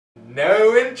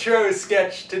No intro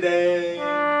sketch today.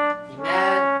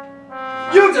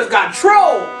 Man, You just got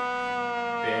trolled!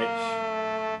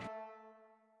 Bitch.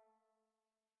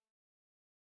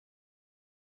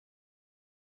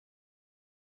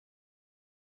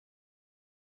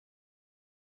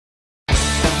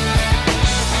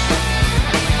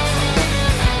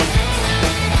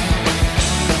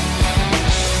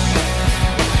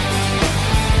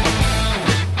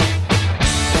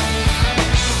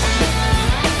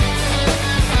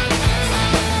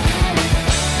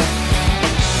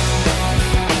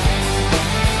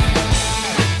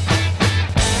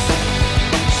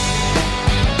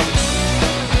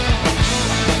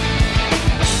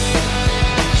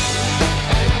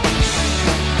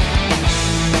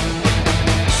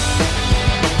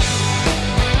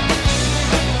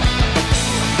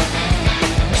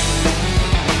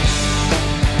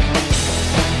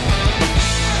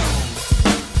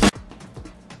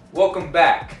 Welcome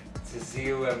back to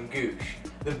ZOMGoosh,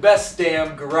 the best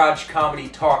damn garage comedy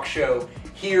talk show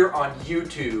here on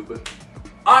YouTube.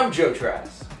 I'm Joe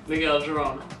Trass. Miguel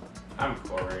Jerome. I'm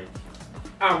Corey.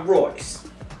 I'm Royce.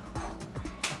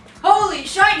 Holy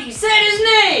shite, he said his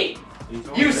name!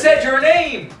 You said your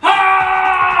name!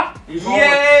 Ah!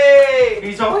 Yay!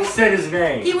 He's always said his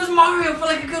name. He was Mario for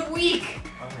like a good week.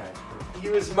 He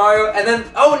was Mario, and then,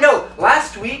 oh no,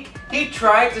 last week he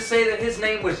tried to say that his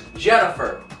name was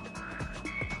Jennifer.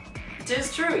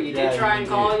 Tis true, you Yeah, did try you and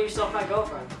call did. yourself my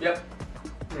girlfriend. Yep.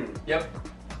 Yep.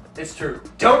 It's true.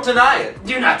 Don't deny it.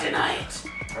 Do not deny it.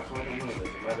 That's what I'm with it.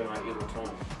 Rather not give a tone.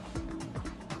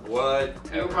 What?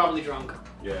 You were probably drunk.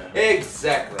 Yeah.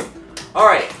 Exactly.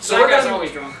 Alright, so That we're guy's gonna,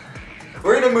 always drunk.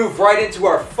 we're gonna move right into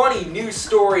our funny news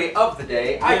story of the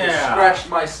day. I just Yeah. scratched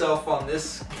myself on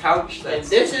this couch. And That's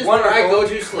this is wonderful. where I go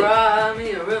to sleep. Cry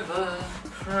me a river.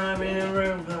 Cry me a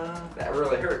river. That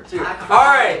really hurt too. I cry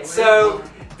Alright, a so river.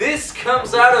 this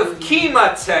comes out of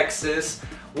Kemah, Texas,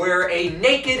 where a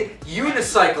naked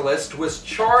unicyclist was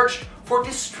charged for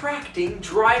distracting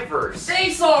drivers. They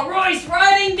saw Royce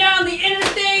riding down the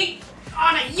interstate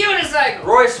on a unicycle.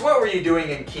 Royce, what were you doing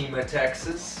in Kemah,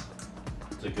 Texas?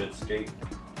 It's a good state.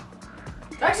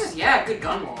 Texas, yeah, good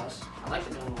gun laws. I like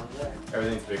the gun laws there.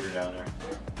 Everything's bigger down there.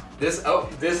 This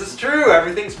is true.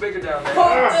 Everything's bigger down there.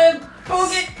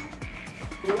 Poke it.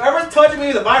 Whoever's touching me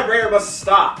with a vibrator must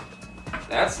stop.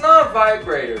 That's not a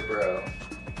vibrator, bro.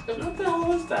 What the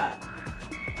hell is that?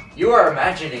 You are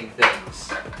imagining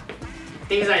things.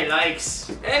 Things I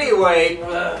likes. Anyway,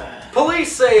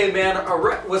 police say a man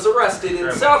was arrested in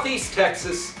Right. southeast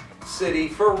Texas City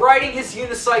for riding his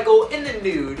unicycle in the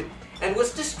nude and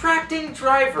was distracting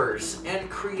drivers and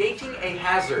creating a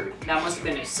hazard. That must have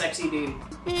been a sexy dude.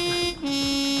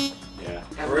 Yeah.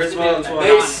 That Where's must have my been They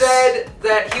Adonis. said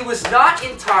that he was not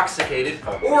intoxicated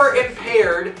or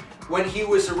impaired when he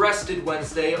was arrested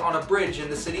Wednesday on a bridge in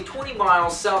the city 20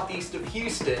 miles southeast of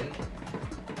Houston.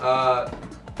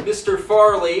 Mr.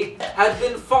 Farley had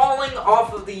been falling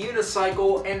off of the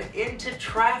unicycle and into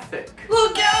traffic.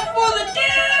 Look out for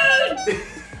the dude!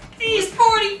 He's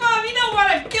 45, you don't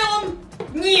want to kill him!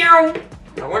 Meow!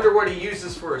 I wonder what he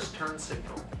uses for his turn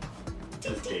signal.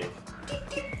 This game.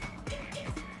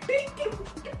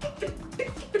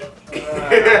 You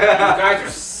guys are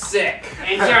sick,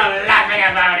 and you're laughing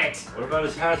about it! What about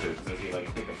his hazards? Does he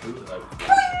like take a food?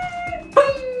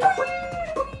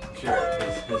 Sure.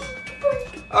 His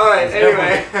Alright,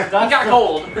 anyway. He got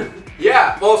cold.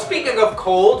 Yeah, well, speaking of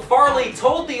cold, Farley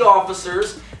told the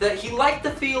officers that he liked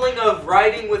the feeling of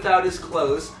riding without his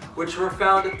clothes, which were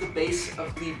found at the base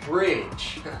of the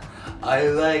bridge. I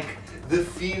like the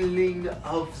feeling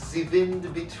of the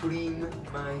wind between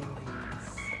my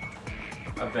knees.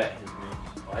 I bet his name.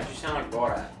 Why'd you sound like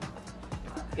Borat?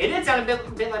 It did sound a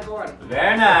bit like Borat.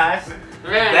 Very nice.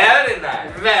 Very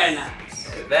nice. Very nice.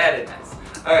 Very nice.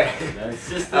 Alright. That's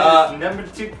just the number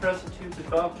 2 prostitutes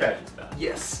of all Kazakhstan.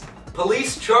 Yes.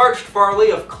 Police charged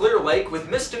Farley of Clear Lake with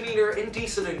misdemeanor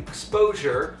indecent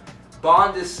exposure.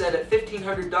 Bond is set at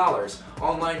 $1,500.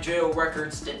 Online jail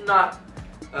records did not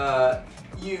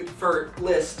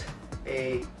list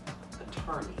a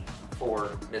attorney for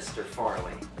Mr.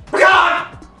 Farley.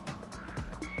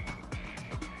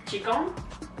 Chicon?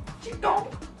 Chicon?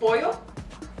 Pollo?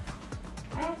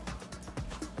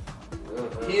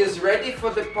 He is ready for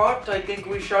the pot. I think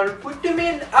we shall put him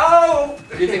in. Oh!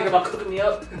 You thinking about cooking me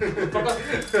up?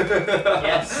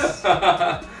 Yes.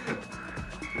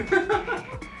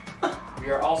 We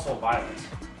are also violent.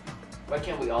 Why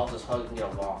can't we all just hug and get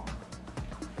along?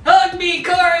 Hug me,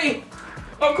 Corey!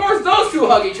 Of course those two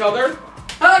hug each other!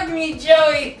 Hug me,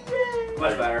 Joey!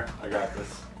 Much better. I got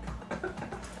this.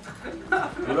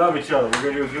 We love each other. We're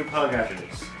gonna do a group hug after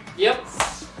this. Yep.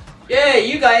 Yay,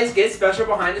 you guys get special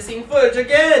behind-the-scene footage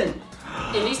again!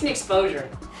 Indecent exposure.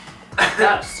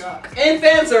 That'll suck. And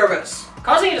fan service!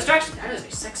 Causing a distraction. That is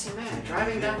a sexy man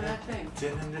driving down that thing.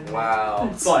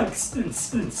 Wow. Spikes.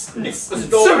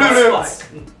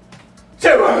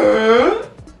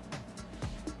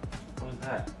 What's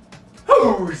that?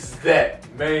 Who's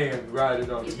that man riding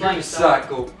on a He's playing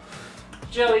unicycle?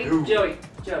 Joey. Who? Joey.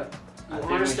 I You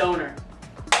think are a we- stoner.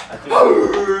 I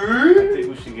think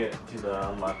we should get to the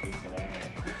unlocking scenario.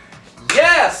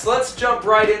 Yes, let's jump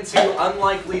right into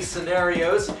unlikely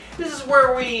scenarios. This is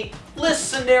where we list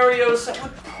scenarios that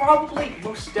would probably,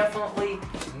 most definitely,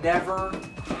 never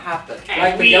happen. And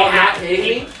Like we Miguel not have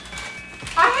hitting me?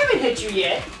 I haven't hit you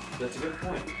yet. That's a good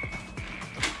point.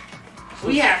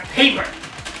 We have paper.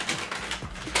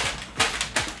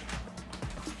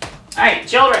 Hey,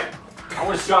 children. I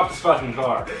want to stop this fucking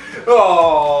car.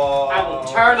 Oh. I will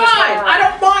turn this Fine! car I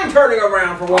don't mind turning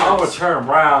around for I want once! to turn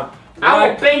around. I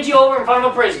will bend you over in front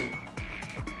of a prison.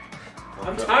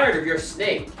 I'm tired of your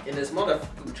snake in this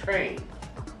motherfucking train.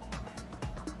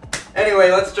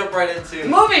 Anyway, let's jump right into.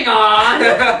 Moving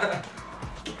on.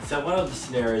 So one of the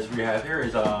scenarios we have here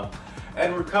is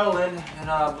Edward Cullen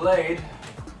and Blade.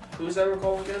 Who's that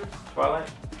recall again? Twilight.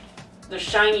 The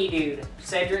shiny dude.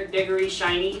 Cedric Diggory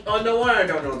Shiny. Oh, no wonder I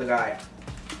don't know the guy.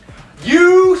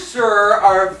 You, sir,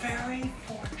 are very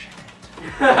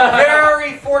fortunate.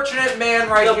 Very fortunate man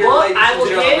right The here, book ladies I and will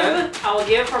gentlemen.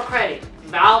 give her credit.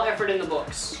 Val effort in the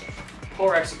books.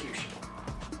 Poor execution.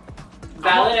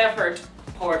 Valid effort,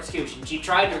 poor execution. She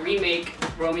tried to remake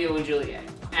Romeo and Juliet.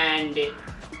 And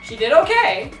she did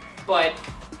okay, but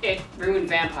it ruined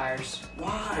vampires.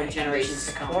 Why? For generations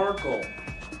They to come. Sparkle.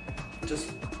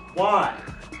 Just why?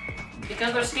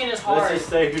 Because their skin is Let's hard, just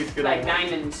say who's gonna like win.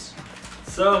 diamonds.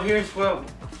 So here's what.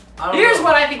 Here's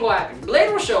what I think will happen.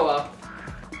 Blade will show up,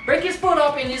 break his foot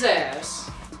up in his ass,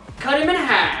 cut him in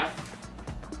half,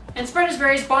 and spread his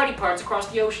various body parts across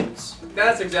the oceans.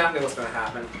 That's exactly what's gonna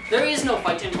happen. There is no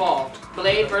fight involved.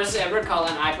 Blade versus Edward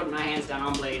Cullen, I put my hands down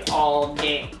on Blade all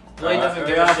day. Blade doesn't we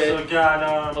give a also shit.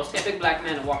 got Most epic black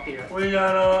man to walk the earth. we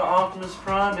got Optimus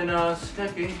Prime and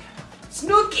Snooky.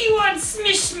 Snooky one,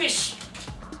 smish smish.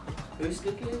 Who's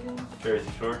Snooki again? Jersey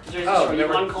Shore. There's Oh, a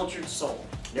never- uncultured soul.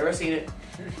 Never seen it.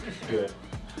 Good.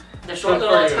 The short Good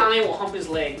little for you. Italian will hump his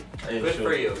leg. Good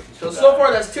for you. So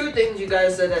far, that's two things you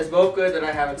guys said that's both good that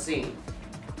I haven't seen.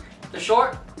 The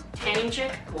short, tanning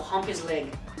chick will hump his leg,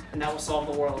 and that will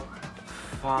solve the world.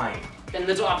 Fine. Then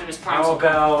little Optimus Prime. How will come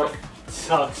about forth.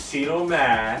 Tuxedo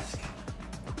Mask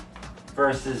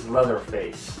versus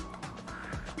Leatherface?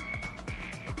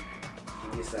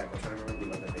 Give me a sec. I'm trying to remember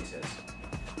what that face is.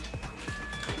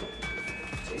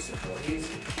 Jason Voorhees?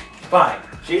 Fine.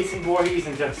 Jason Voorhees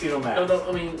and Tuxedo No, Mask. no,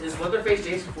 I mean, is Leatherface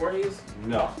Jason Voorhees?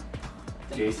 No.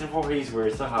 Jason Voorhees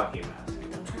wears the hockey mask.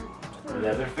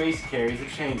 Leatherface carries a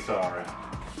chainsaw around.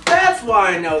 That's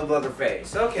why I know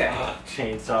Leatherface. Okay.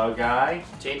 Chainsaw guy?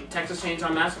 Texas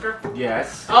Chainsaw Massacre?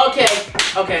 Yes. Okay.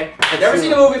 Okay. I've never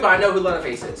seen the movie, but I know who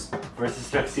Leatherface is. Versus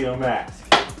Tuxedo Mask.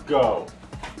 Go.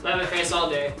 Leatherface all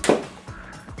day.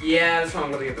 Yeah, that's why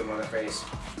I'm gonna get the Leatherface.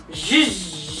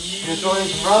 This one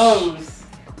is Rose.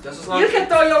 Just as long You as can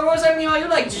throw your rose at me all you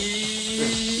like.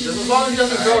 just as long as he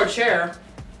doesn't throw a chair.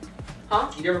 Huh?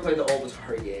 You never played the old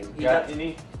Atari game. Got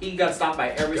any? He got stopped by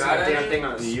every Got single damn any? thing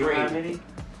on Do the you have screen. any?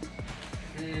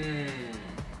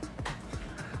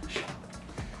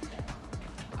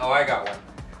 Oh, I got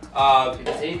one. If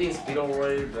it's anything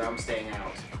Speedoroid, then I'm staying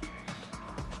out.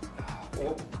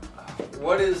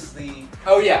 What is the?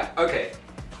 Oh yeah. Okay.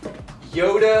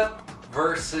 Yoda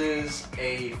versus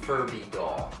a Furby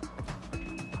doll.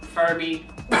 Furby.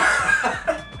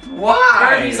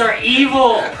 Why? Furbies are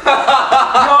evil.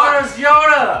 Yoda's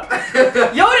Yoda!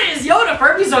 Yoda is Yoda.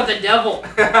 Furbies are the devil.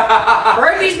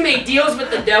 Furbies make deals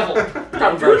with the devil.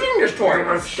 I'm using this toy. You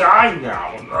must die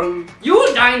now. You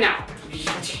will die now.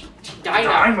 Die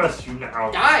Die now. must you now.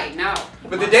 Die now.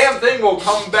 But the damn thing will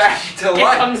come back to It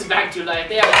life. comes back to life.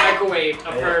 They have microwaved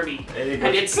a Furby,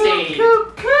 and it stayed.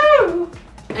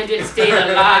 And it stayed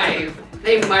alive.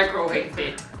 They microwaved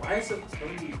it. Why is it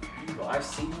Furby evil? I've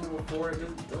seen him before. It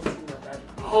doesn't seem that bad.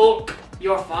 Hulk,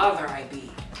 your father I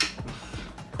be.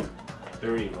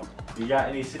 They're evil. You got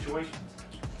any situations?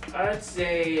 I'd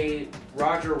say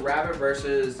Roger Rabbit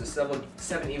versus the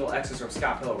seven evil exes from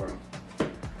Scott Pilgrim.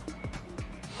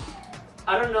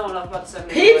 I don't know enough about the 7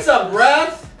 Pizza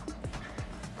breath.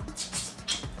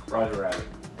 Roger Rabbit.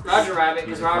 Roger Rabbit,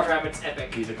 because Roger Rabbit's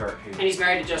epic. He's a cartoon. And he's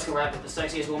married to Jessica Rabbit, the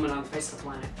sexiest woman on the face of the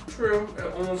planet. True.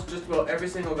 Almost just about every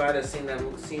single guy that's seen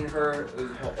her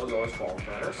is always falling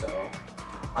for her. So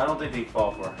I don't think they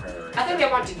fall for her. I think they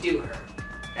want to do her.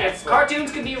 If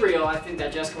cartoons could be real, I think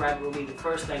that Jessica Rabbit will be the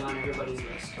first thing on everybody's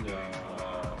list.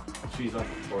 She's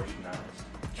unproportionized.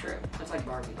 True. That's like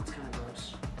Barbie. It's kind of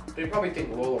gross. They probably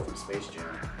think Lola from Space Jam.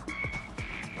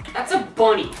 That's a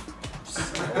bunny.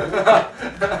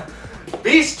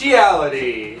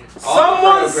 Bestiality.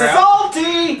 Someone's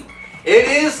salty! It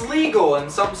is legal in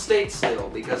some states still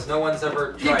because no one's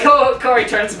ever tried. Corey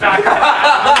turns back.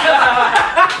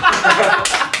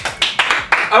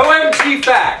 OMG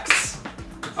facts.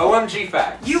 OMG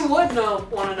facts. You would want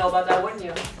to know about that, wouldn't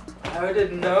you? I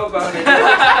didn't know about it. It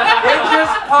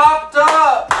just popped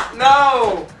up.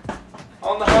 No.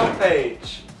 On the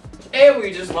homepage. And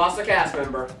we just lost a cast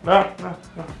member. No.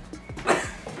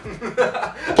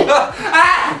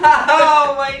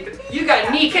 Oh my! You got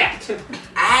kneecapped.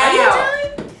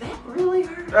 Ow! That really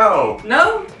hurt. No.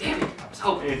 No? Damn it. I was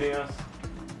hoping. Anything else?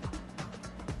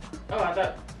 Oh, I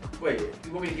thought. Wait,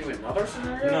 you want me to give you another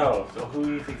scenario? No. So who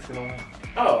do you think's gonna win?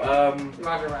 Oh,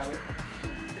 Roger Rabbit.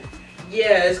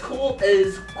 yeah, as cool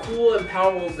and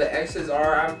powerful as the X's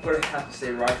are, I'm gonna have to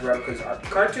say Roger Rabbit because our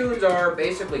cartoons are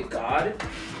basically God.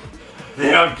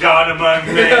 They are God among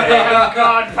men.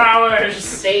 God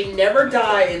powers. They never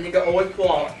die and they can always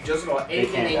pull out just about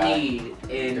anything can't they die. need.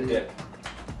 The And dip.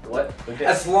 what? The dip.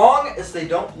 As long as they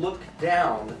don't look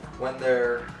down when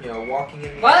they're, walking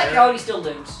in the Well, air. that Cody still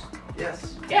lives.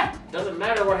 Yes. Yeah, doesn't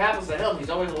matter what happens to him. He's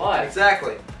always alive.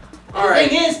 Exactly. The All right.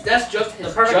 thing is, that's just The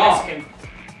his perfect job. Mexican.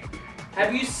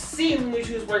 Have you seen Looney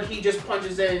Tunes where he just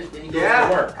punches in and he goes Yeah,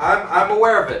 to work? I'm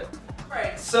aware of it.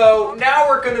 Alright, so now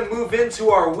we're going to move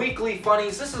into our weekly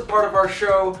funnies. This is part of our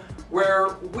show where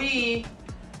we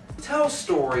tell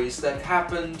stories that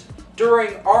happened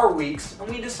during our weeks and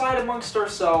we decide amongst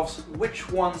ourselves which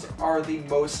ones are the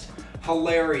most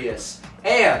hilarious.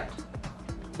 And,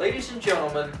 ladies and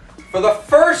gentlemen, for the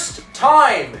first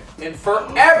time in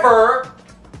forever,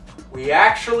 we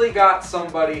actually got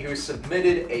somebody who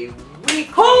submitted a weekly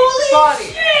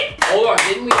funny. Hold on,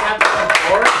 didn't we have that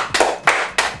before?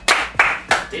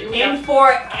 Didn't we In have...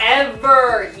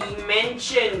 forever, he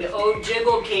mentioned Oh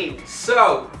Jiggle King.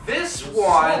 So, this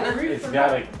one, It's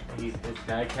not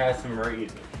a cast member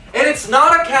either. and it's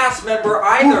not a cast member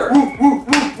either.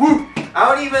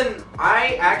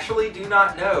 I actually do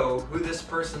not know who this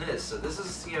person is, so this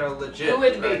is, legit Who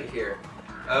would it be? right here.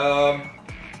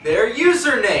 Their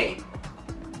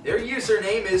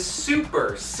username is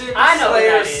Super Sin I know who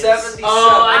Slayer that is. 77.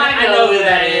 Oh, I know who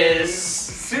that is.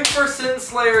 Super Sin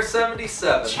Slayer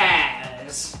 77.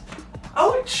 Chaz.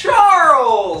 Oh,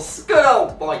 Charles! Good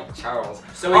old boy, Charles.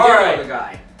 So we do Alright. know the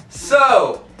guy.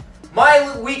 So,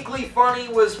 my weekly funny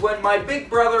was when my big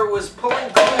brother was pulling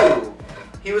glue.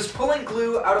 He was pulling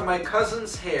glue out of my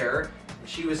cousin's hair, and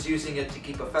she was using it to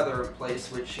keep a feather in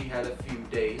place, which she had a few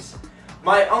days.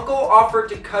 My uncle offered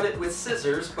to cut it with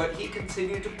scissors, but he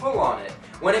continued to pull on it.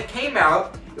 When it came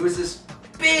out, it was this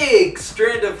big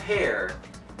strand of hair.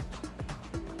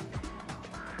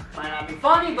 Might not be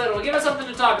funny, but it'll give us something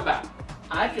to talk about.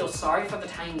 I feel sorry for the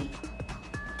tiny.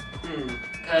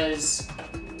 Because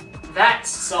that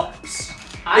sucks.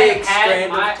 I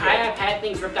have had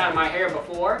things ripped out of my hair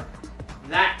before.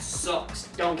 That sucks.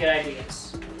 Don't get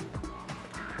ideas.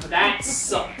 That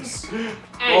sucks. And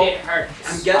it hurts.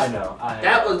 I'm I guessing know.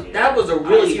 that was a Unless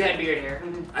really. you had beard hair.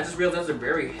 I just realized that's a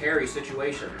very hairy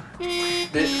situation.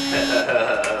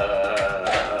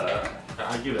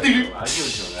 I'll give it to him.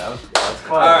 That was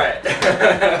clever. Alright.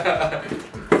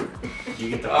 You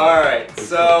get the Alright,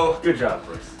 so... Good job,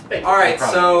 Bruce. Alright,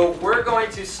 so we're going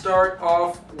to start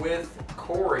off with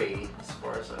Corey as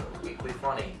far as a weekly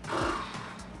funny.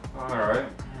 Alright.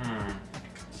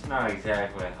 It's not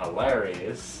exactly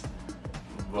hilarious.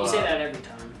 You say that every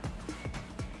time.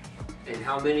 And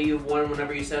how many you've won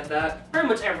whenever you said that? Pretty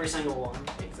much every single one.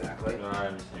 Exactly. Not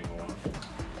every single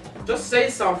one. Just say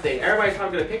something. Everybody's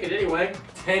probably gonna pick it anyway.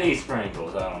 Teddy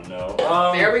sprinkles, I don't know.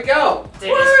 There we go.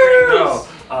 No,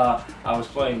 I was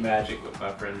playing Magic with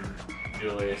my friend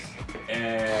Julius,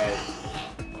 and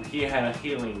he had a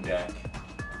healing deck,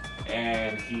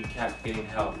 and he kept getting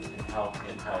health and health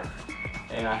and health,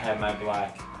 and I had my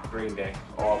black green deck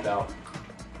all about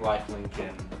lifelink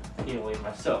and healing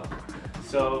myself.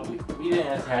 So we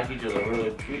didn't attack each other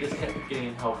really. We just kept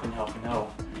getting health and health and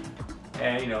health.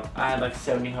 And I had like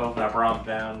 70 health and I brought him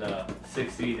down to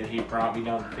 60, and he brought me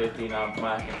down to 50 and I'm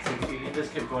black at 60. It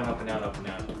just kept going up and down, up and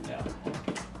down, up and down.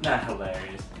 Not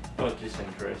hilarious, but just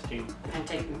interesting. And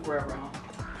taking forever, huh?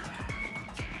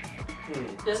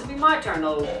 This will be my turn,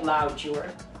 oh loud chewer.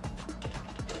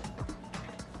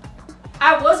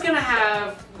 I was gonna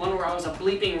have one where I was a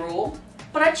bleeping rule,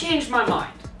 but I changed my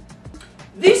mind.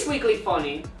 This weekly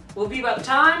funny will be about the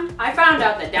time I found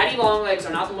out that daddy longlegs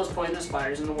are not the most poisonous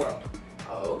spiders in the world.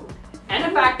 Oh. And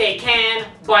in fact, they can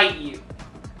bite you.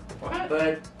 What?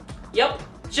 But, yep,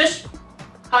 just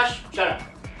hush, shut up.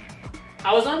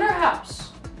 I was under a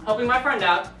house, helping my friend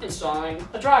out installing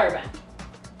a dryer vent,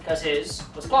 because his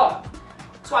was clogged.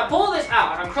 So I pull this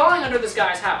out, and I'm crawling under this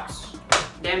guy's house.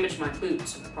 Damaged my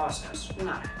boots in the process. I'm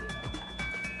not happy about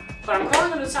that. But I'm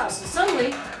crawling under this house, and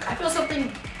suddenly, I feel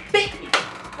something bit me,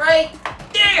 right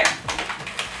there.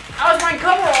 I was wearing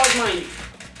coveralls, mind you.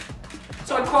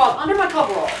 So I crawled under my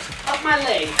coveralls, up my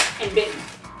leg, and bit me.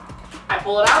 I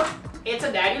pull it out, it's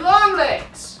a daddy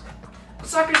longlegs.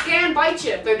 Suckers can bite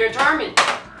you if they're determined.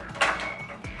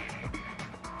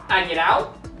 I get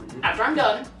out, after I'm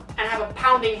done, and have a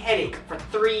pounding headache for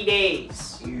 3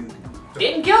 days.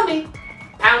 Didn't kill me,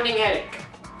 pounding headache.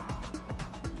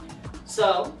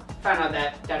 So, found out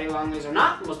that daddy longlegs are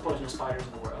not the most poisonous spiders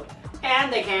in the world,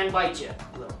 and they can bite you,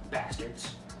 little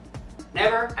bastards.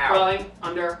 Never crawling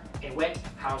under a wet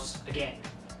house again.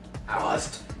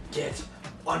 Must get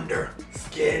under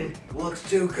skin. Looks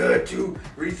too good to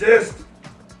resist.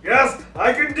 Yes,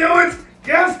 I can do it!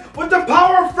 Yes, with the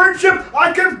power of friendship,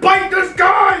 I can bite this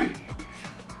guy!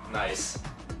 Nice.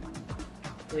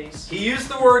 Please. He used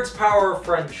the words power of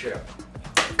friendship.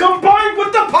 Combined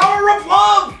with the power of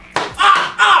love!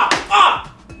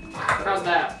 How's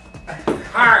that?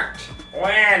 Heart,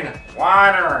 wind,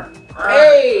 water.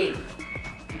 Pain!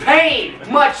 Pain!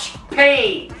 Much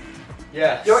pain!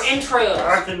 Yes. Your entrails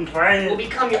Earth and will planet.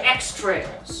 become your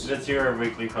extrails. That's your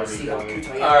weekly funny.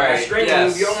 Alright,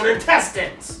 yes. Your own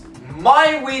intestines.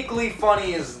 My weekly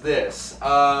funny is this.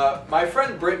 My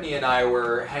friend Brittany and I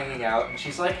were hanging out, and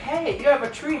she's like, "Hey, you have a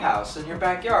treehouse in your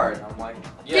backyard." And I'm like,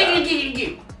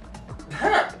 "Yeah."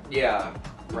 Yeah,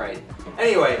 right.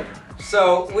 Anyway,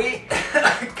 so we...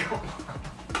 Come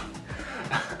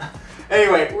on.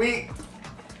 Anyway, we...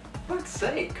 Fuck's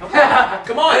sake, come on.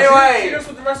 Come on, Anyway. shoot us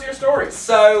with the rest of your stories.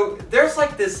 So, there's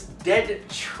like this dead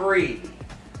tree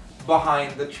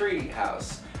behind the tree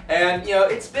house. And, you know,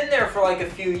 it's been there for like a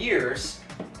few years.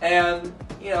 And,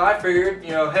 you know, I figured,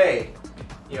 you know, hey,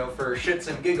 you know, for shits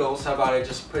and giggles, how about I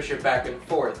just push it back and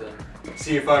forth and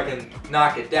see if I can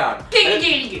knock it down.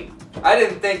 I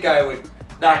didn't think I would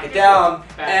knock it down.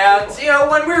 And, you know,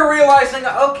 when we were realizing,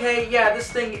 okay, yeah,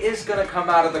 this thing is going to come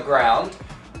out of the ground,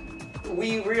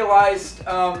 we realized,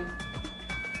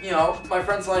 you know, my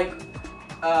friend's like,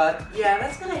 yeah,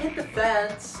 that's gonna hit the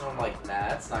fence. And I'm like,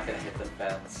 nah, it's not gonna hit the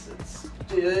fence.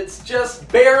 It's just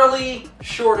barely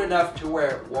short enough to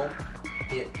where it won't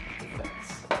hit the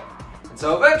fence. And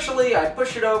so eventually, I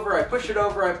push it over, I push it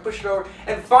over, I push it over,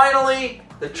 and finally,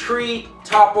 the tree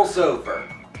topples over.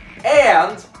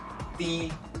 And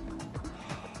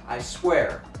I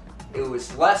swear, it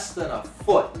was less than a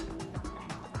foot.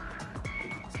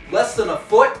 Less than a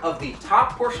foot of the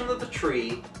top portion of the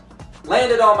tree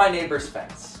landed on my neighbor's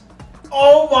fence.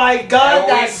 Oh my god, And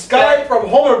that we guy spent- from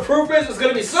Home Improvement is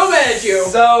gonna be so mad at you!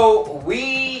 So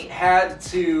we had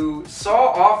to saw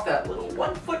off that little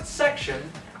 1 foot section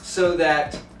so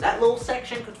that that little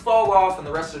section could fall off and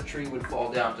the rest of the tree would fall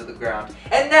down to the ground.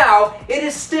 And now it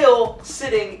is still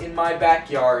sitting in my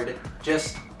backyard,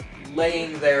 just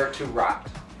laying there to rot.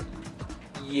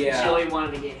 Yeah. Joey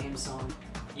wanted to get him some.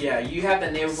 Yeah, you have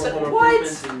that neighbor from So Home what?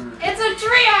 Improvement and... It's a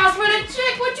treehouse with a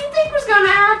chick. What you think was gonna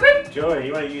happen? Joey,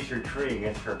 you want to use your tree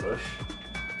against her bush?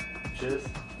 Just.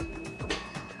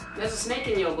 There's a snake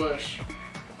in your bush.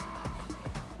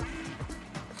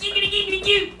 Giggity giggity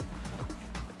goo.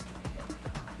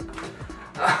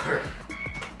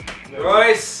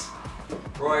 Royce,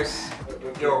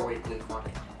 your weekly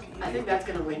funny. I think that's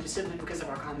gonna win just simply because of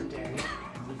our commentary.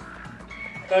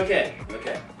 Okay.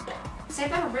 Save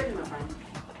that for Brittany, my friend.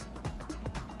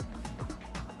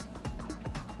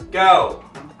 Go.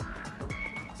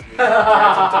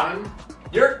 Done.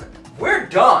 We're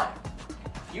done.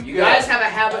 You guys have a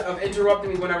habit of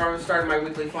interrupting me whenever I'm starting my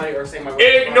weekly funny or saying my weekly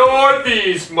funny. Ignore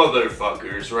these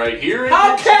motherfuckers right here.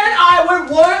 How can I when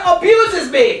one abuses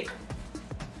me?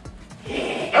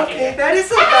 Okay, that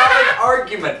is a valid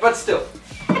argument, but still.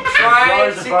 Try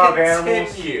Yours to above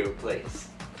animals? continue, please.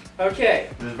 Okay.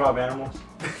 This is about animals?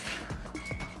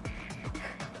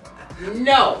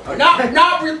 No,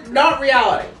 not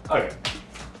reality. Okay.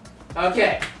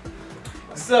 Okay.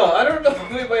 So, I don't know if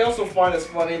anybody else will find this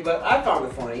funny, but I found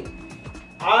it funny.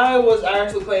 I was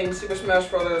actually playing Super Smash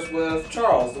Brothers with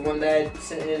Charles, the one that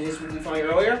sent in his weekly funny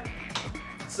earlier.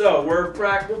 So, we're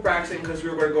practicing because we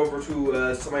were going to go over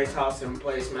to somebody's house and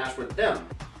play Smash with them.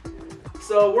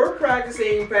 So, we're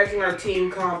practicing our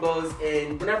team combos,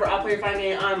 and whenever I play a fighting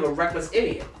game, I'm a reckless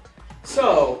idiot.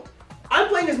 So, I'm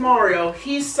playing as Mario,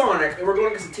 he's Sonic, and we're going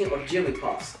against a team of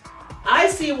Jigglypuffs. I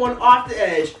see one off the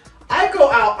edge. I go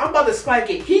out, I'm about to spike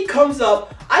it. He comes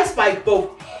up, I spike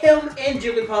both him and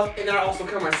Jigglypuff, and then I also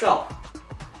kill myself.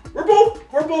 We're both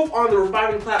on the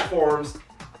reviving platforms.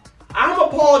 I'm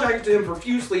apologizing to him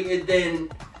profusely, and then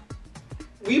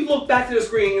we look back to the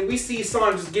screen and we see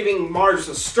Sonic just giving Mario just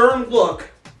a stern look,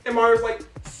 and Mario's like,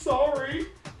 sorry.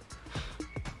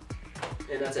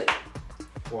 And that's it.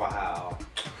 Wow.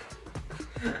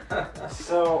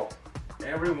 So,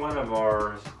 every one of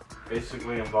ours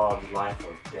basically involved life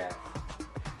or death.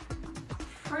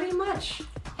 Pretty much.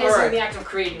 All His right. in the act of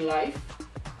creating life.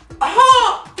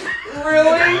 Aha!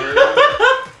 Really?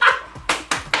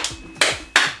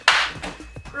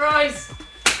 Christ.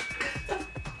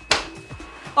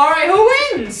 Alright, who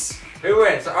wins? Who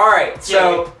wins? Alright,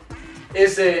 so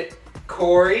is it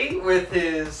Corey with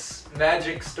his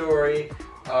magic story,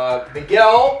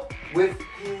 Miguel with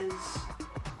his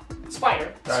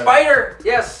Spider. spider,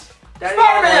 yes, Daddy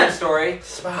Spider-Man! Long-Legs story,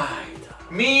 Spider.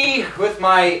 me with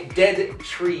my dead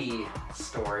tree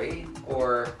story,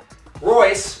 or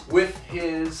Royce with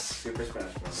his Super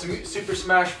Smash Bros. Super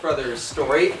Smash Brothers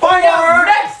story, Find out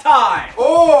next time!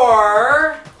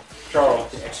 or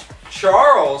Charles.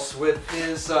 Charles with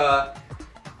his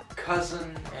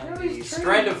cousin and No, the he's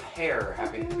strand of hair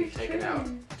having to be taken out.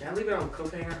 Can I leave it on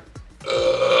cliffhanger?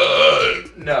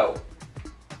 No.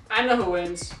 I know who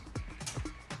wins.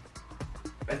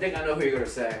 I think I know who you're gonna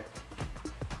say.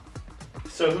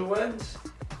 So who wins?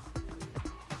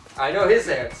 I know his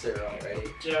answer already.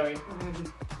 Joey.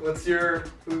 What's your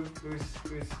who's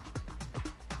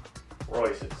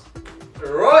Royce's.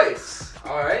 Royce?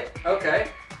 Alright, okay.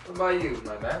 What about you,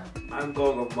 my man? I'm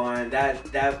going with mine. That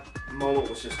moment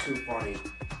was just too funny.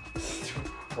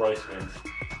 Royce wins.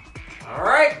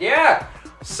 Alright, yeah.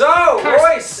 So,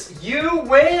 Royce, you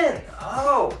win.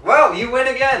 Oh, well, you win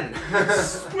again.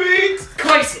 Sweet!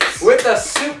 Crisis. With the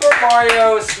Super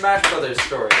Mario Smash Brothers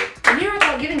story. And here I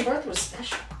thought giving birth was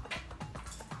special.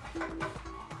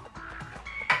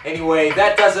 Anyway,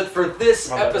 that does it for this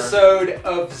Mother episode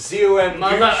of ZOMGoosh.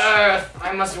 Mother Earth.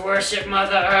 I must worship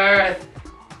Mother Earth.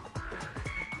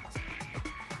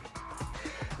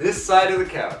 This side of the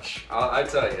couch, I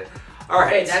tell you.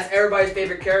 Alright. Hey, that's everybody's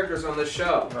favorite characters on this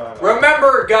show.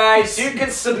 Remember, guys, you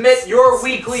can submit your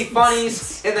weekly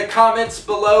funnies in the comments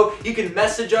below. You can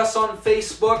message us on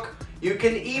Facebook. You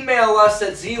can email us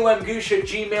at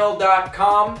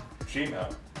zomgoosh@gmail.com.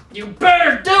 Gmail. You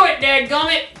better do it,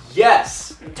 dadgummit.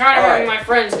 Yes, I'm tired of having Alright. my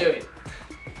friends do it.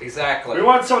 exactly. We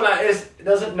want someone that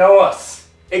doesn't know us.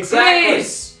 Exactly.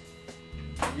 Please.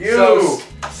 You, So-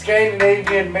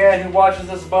 Scandinavian man who watches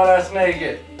us butt ass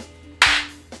naked.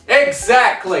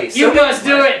 Exactly. You must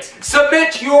do it.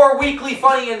 Submit your weekly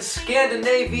funny in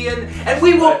Scandinavian, and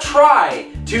we will try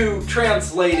to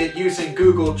translate it using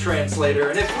Google Translator.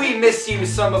 And if we misuse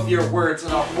some of your words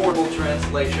in a horrible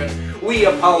translation, we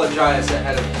apologize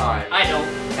ahead of time. I don't.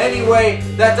 Anyway,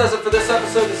 that does it for this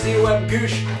episode of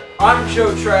ZOMGoosh. I'm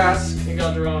Joe Trask. You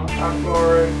got the wrong. I'm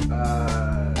Corey.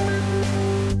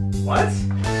 What?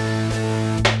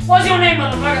 What's your name,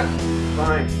 motherfucker?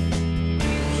 Fine.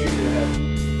 Shoot to the head.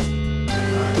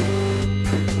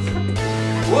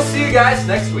 We'll see you guys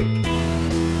next week.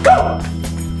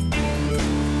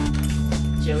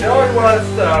 Joey wants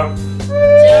stuff.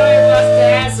 Joey wants to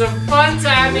have some fun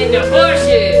time in the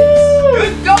bushes.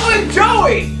 Good going,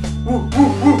 Joey! Woo,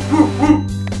 woo, woo, woo, woo.